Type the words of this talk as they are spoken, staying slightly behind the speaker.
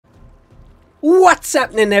What's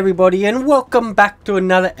happening, everybody, and welcome back to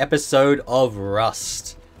another episode of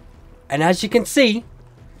Rust. And as you can see,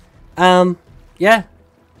 yeah,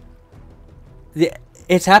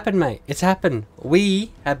 it's happened, mate. It's happened.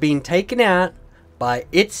 We have been taken out by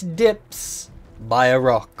its dips by a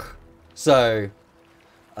rock. So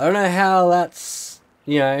I don't know how that's,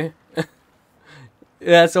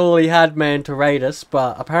 that's all he had, man, to raid us.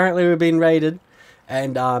 But apparently we've been raided,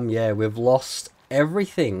 and yeah, we've lost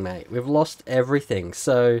everything, mate. We've lost everything.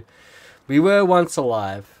 So we were once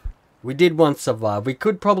alive. We did once survive. We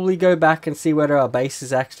could probably go back and see whether our base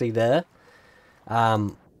is actually there.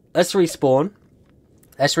 Let's respawn.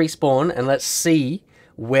 Let's respawn and let's see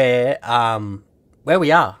where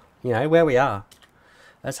we are. Where we are.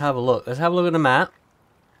 Let's have a look. Let's have a look at the map.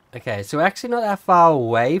 Okay, so we're actually not that far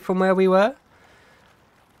away from where we were.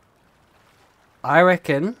 I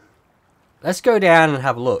reckon. Let's go down and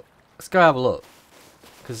have a look. Let's go have a look.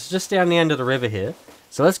 Because it's just down the end of the river here.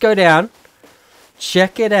 So let's go down,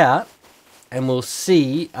 check it out, and we'll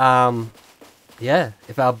see, yeah,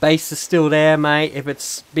 if our base is still there, mate, if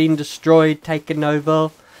it's been destroyed, taken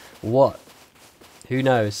over, what? Who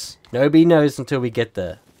knows? Nobody knows until we get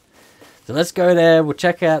there. So let's go there, we'll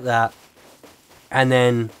check out that, and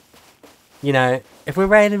then, if we're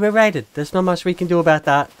raided, we're raided. There's not much we can do about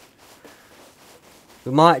that.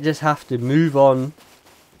 We might just have to move on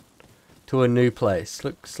to a new place.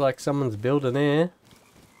 Looks like someone's building there.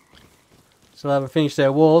 Still haven't finished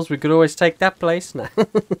their walls. We could always take that place. No.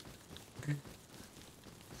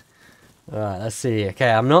 Alright, let's see. Okay,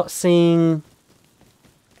 I'm not seeing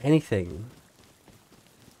anything.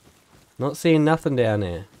 Not seeing nothing down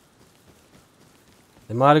there.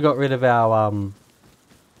 They might have got rid of our,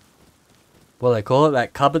 what do they call it?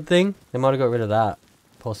 That cupboard thing? They might have got rid of that.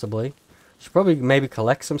 Possibly. Should probably maybe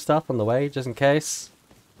collect some stuff on the way, just in case.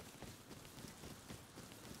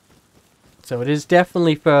 So it is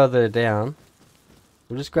definitely further down.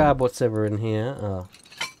 We'll just grab what's ever in here. Oh.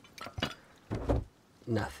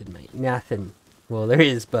 Nothing, mate. Nothing. Well, there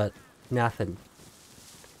is, but nothing.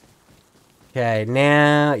 Okay,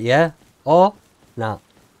 now, yeah. Oh, no.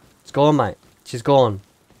 It's gone, mate. She's gone.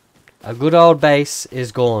 Our good old base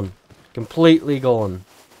is gone. Completely gone.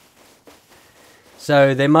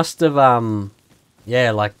 So they must have,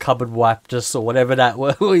 yeah, like cupboard wiped us or whatever that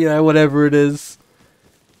was, whatever it is.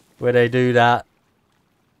 Where they do that.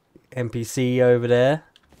 NPC over there.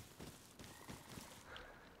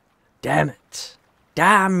 Damn it.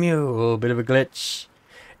 Damn you. Oh, bit of a glitch.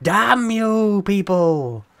 Damn you,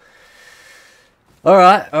 people.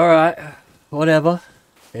 Alright, alright. Whatever.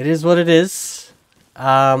 It is what it is.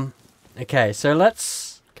 Okay, so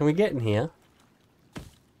let's... Can we get in here?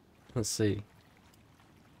 Let's see.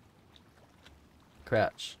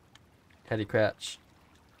 Crouch. How do you crouch?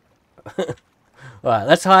 Alright,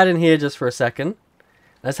 let's hide in here just for a second.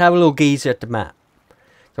 Let's have a little geezer at the map.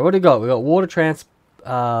 So what do we got? We got water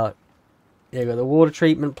yeah, we got the water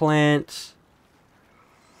treatment plant.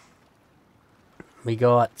 We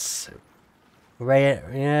got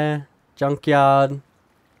junkyard,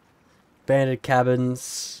 abandoned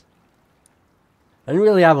cabins. I didn't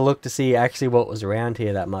really have a look to see actually what was around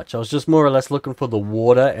here that much. I was just more or less looking for the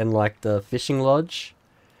water and like the fishing lodge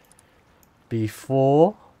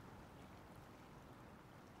before.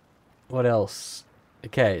 What else?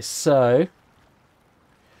 Okay, so...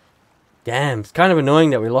 Damn, it's kind of annoying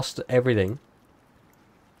that we lost everything.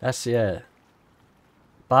 That's, yeah.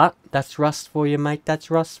 But, that's Rust for you, mate.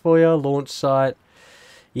 That's Rust for you. Launch site.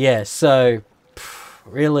 Yeah, so...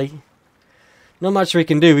 really? Not much we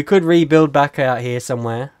can do. We could rebuild back out here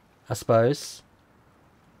somewhere, I suppose.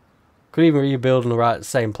 Could even rebuild in the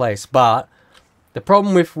same place. But, the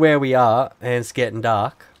problem with where we are, and it's getting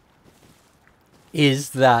dark... is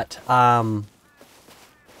that,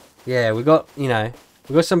 yeah, we got, we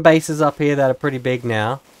got some bases up here that are pretty big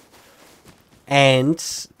now. And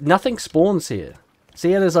nothing spawns here.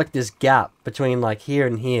 See how there's like this gap between like here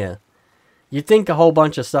and here. You'd think a whole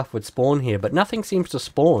bunch of stuff would spawn here, but nothing seems to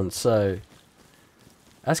spawn, so...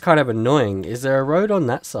 That's kind of annoying. Is there a road on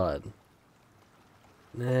that side?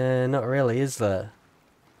 Nah, not really, is there?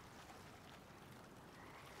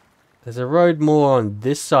 There's a road more on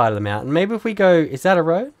this side of the mountain. Maybe if we go... Is that a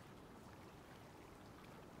road?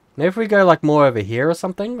 Maybe if we go like more over here or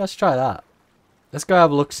something? Let's try that. Let's go have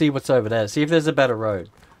a look, see what's over there. See if there's a better road.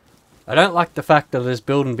 I don't like the fact of this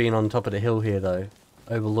building being on top of the hill here though.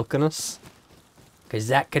 Overlooking us. Because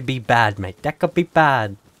that could be bad, mate. That could be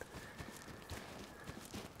bad.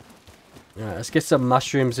 Alright, let's get some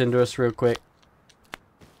mushrooms into us real quick.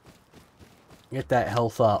 Get that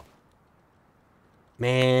health up.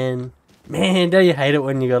 Man, don't you hate it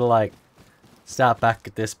when you gotta like start back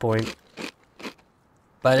at this point?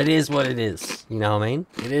 But it is what it is. You know what I mean?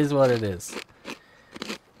 It is what it is.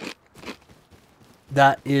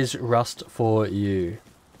 That is rust for you.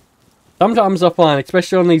 Sometimes I find,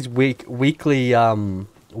 especially on these weekly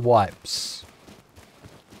wipes,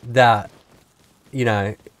 that, you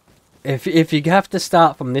know, if you have to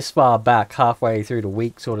start from this far back, halfway through the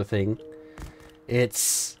week sort of thing,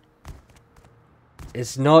 it's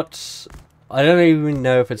not, I don't even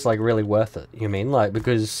know if it's like really worth it, you mean? Like,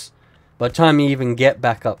 because by the time you even get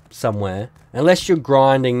back up somewhere, unless you're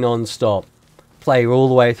grinding non-stop, play all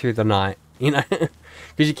the way through the night, you know,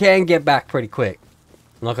 because you can get back pretty quick.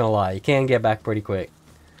 I'm not gonna lie, you can get back pretty quick.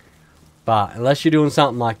 But unless you're doing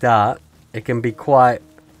something like that, it can be quite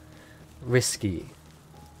risky.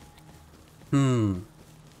 Okay,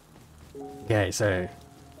 so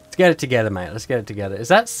let's get it together, mate. Let's get it together. Is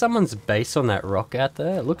that someone's base on that rock out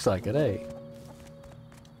there? It looks like it, eh?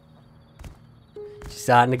 She's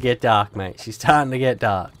starting to get dark, mate. She's starting to get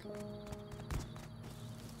dark.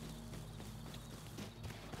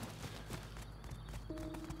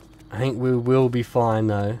 I think we will be fine,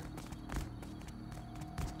 though.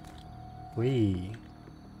 What we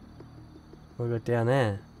got down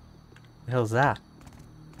there? What the hell's that?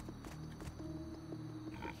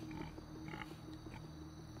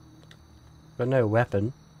 Got no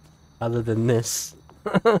weapon other than this.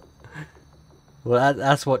 Well,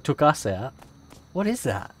 that's what took us out. What is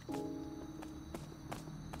that?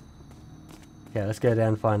 Yeah, let's go down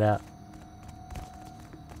and find out.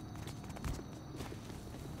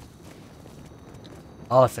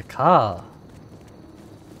 Oh, it's a car.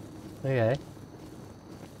 Okay.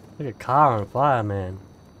 Look at a car on fire, man.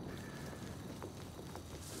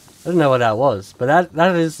 I don't know what that was, but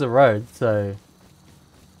that is the road, so...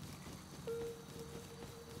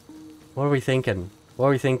 What are we thinking? What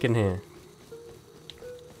are we thinking here?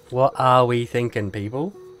 What are we thinking,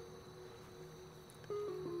 people?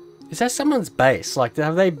 Is that someone's base? Like,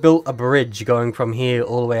 have they built a bridge going from here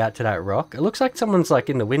all the way out to that rock? It looks like someone's, like,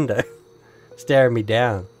 in the window. Staring me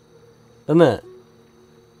down. Doesn't it?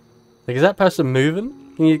 Like, is that person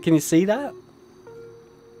moving? Can you see that?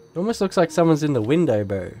 It almost looks like someone's in the window,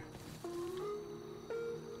 bro.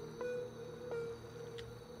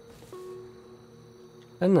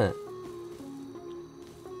 Doesn't it?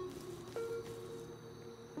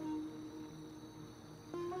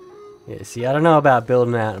 Yeah, see, I don't know about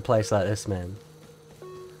building out in a place like this, man.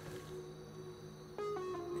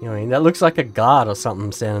 You know what I mean? That looks like a guard or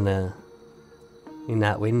something standing there. In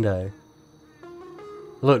that window.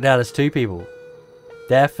 Look, now there's two people.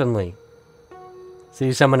 Definitely.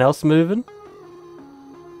 See someone else moving?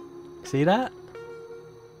 See that?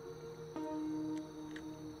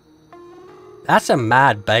 That's a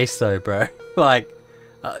mad base though, bro. Like,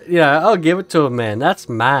 you know, I'll give it to him, man. That's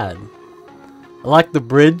mad. I like the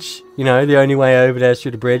bridge. You know, the only way over there is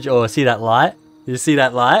through the bridge. Oh, see that light? You see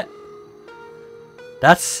that light?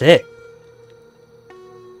 That's sick.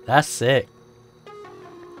 That's sick.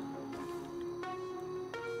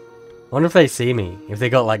 Wonder if they see me. If they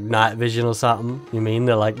got like night vision or something. You mean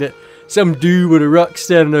they're like some dude with a rock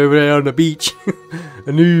standing over there on the beach.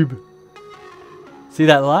 A noob. See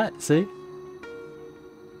that light? See?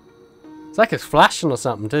 It's like it's flashing or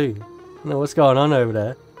something too. I don't know what's going on over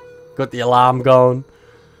there. Got the alarm going.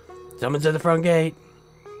 Someone's at the front gate.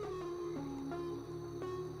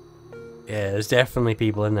 Yeah, there's definitely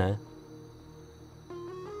people in there.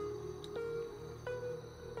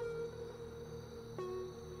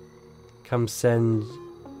 Come send.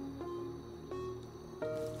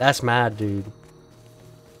 That's mad, dude.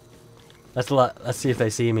 That's a lot. Let's see if they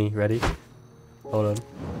see me. Ready? Hold on.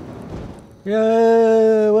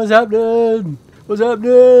 Yeah, what's happening? What's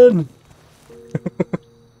happening?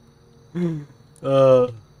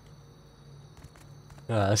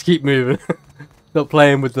 Let's keep moving. Not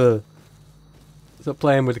playing with the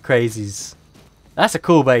crazies. That's a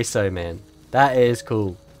cool base though, man. That is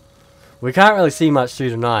cool. We can't really see much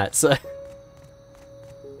through the night, so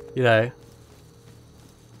you know.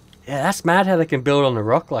 Yeah, that's mad how they can build on the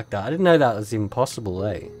rock like that. I didn't know that was even possible,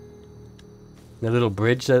 eh? The little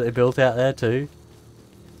bridge that they built out there too.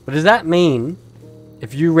 But does that mean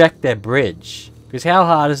if you wreck their bridge, because how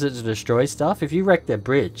hard is it to destroy stuff? If you wreck their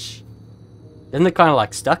bridge, then they're kind of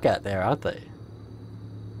like stuck out there, aren't they?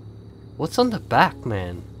 What's on the back,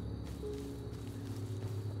 man?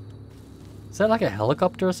 Is that like a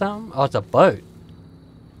helicopter or something? Oh, it's a boat.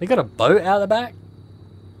 They got a boat out the back?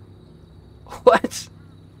 What?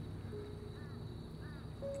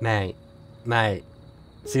 Mate.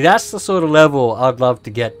 See, that's the sort of level I'd love to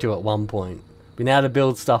get to at one point. Being able to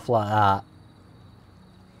build stuff like that.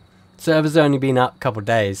 Server's only been up a couple of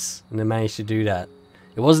days and they managed to do that.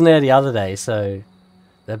 It wasn't there the other day, so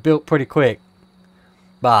They're built pretty quick.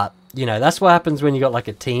 But, you know, that's what happens when you got like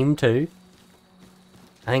a team too.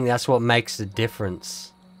 I think that's what makes the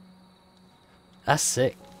difference. That's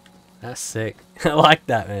sick. That's sick. I like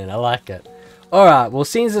that, man. I like it. Alright, well,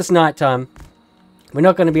 since it's nighttime, we're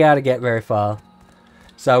not going to be able to get very far.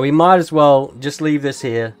 So we might as well just leave this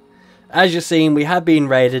here. As you've seen, we have been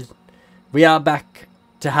raided. We are back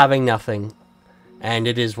to having nothing. And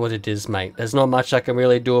it is what it is, mate. There's not much I can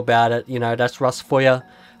really do about it. You know, that's Rust for you.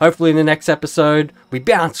 Hopefully in the next episode, we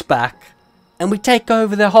bounce back. And we take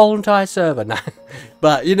over the whole entire server. No,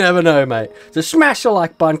 but you never know, mate. So smash the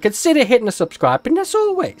like button. Consider hitting the subscribe. And as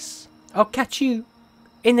always, I'll catch you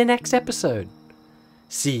in the next episode.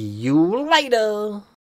 See you later.